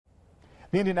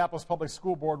The Indianapolis Public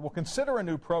School Board will consider a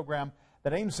new program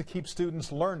that aims to keep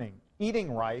students learning, eating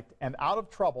right, and out of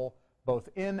trouble both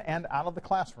in and out of the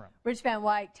classroom. Rich Van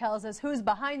Wyk tells us who's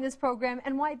behind this program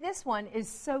and why this one is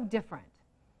so different.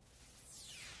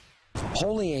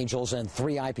 Holy Angels and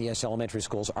 3 IPS elementary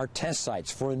schools are test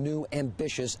sites for a new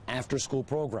ambitious after-school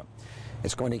program.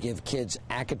 It's going to give kids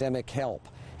academic help,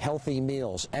 healthy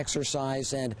meals,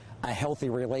 exercise, and a healthy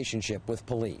relationship with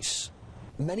police.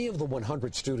 Many of the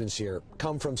 100 students here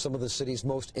come from some of the city's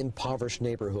most impoverished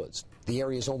neighborhoods. The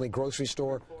area's only grocery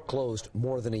store closed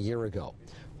more than a year ago.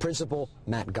 Principal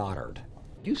Matt Goddard.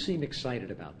 You seem excited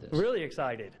about this. Really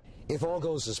excited. If all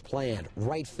goes as planned,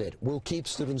 Right Fit will keep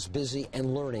students busy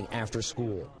and learning after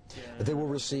school. They will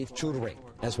receive tutoring,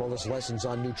 as well as lessons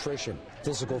on nutrition,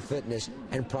 physical fitness,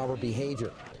 and proper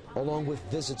behavior, along with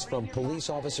visits from police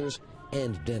officers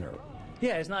and dinner.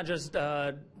 Yeah, it's not just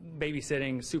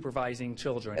babysitting, supervising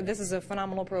children. This is a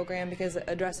phenomenal program because it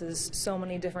addresses so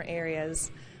many different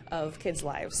areas of kids'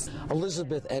 lives.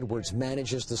 Elizabeth Edwards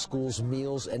manages the school's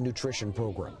meals and nutrition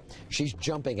program. She's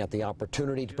jumping at the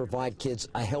opportunity to provide kids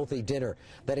a healthy dinner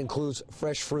that includes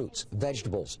fresh fruits,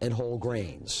 vegetables, and whole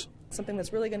grains. Something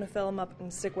that's really going to fill them up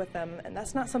and stick with them, and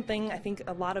that's not something I think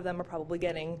a lot of them are probably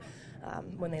getting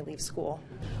when they leave school.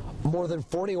 More than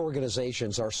 40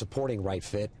 organizations are supporting Right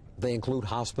Fit. They include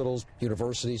hospitals,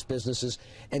 universities, businesses,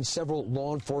 and several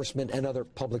law enforcement and other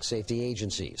public safety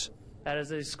agencies.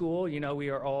 As a school, you know, we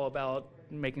are all about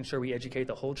making sure we educate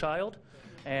the whole child,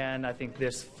 and I think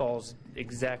this falls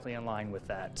exactly in line with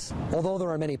that. Although there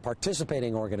are many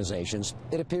participating organizations,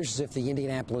 it appears as if the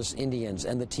Indianapolis Indians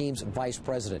and the team's vice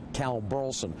president, Cal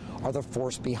Burleson, are the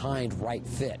force behind Right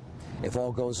Fit. If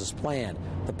all goes as planned,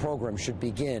 the program should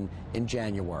begin in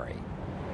January.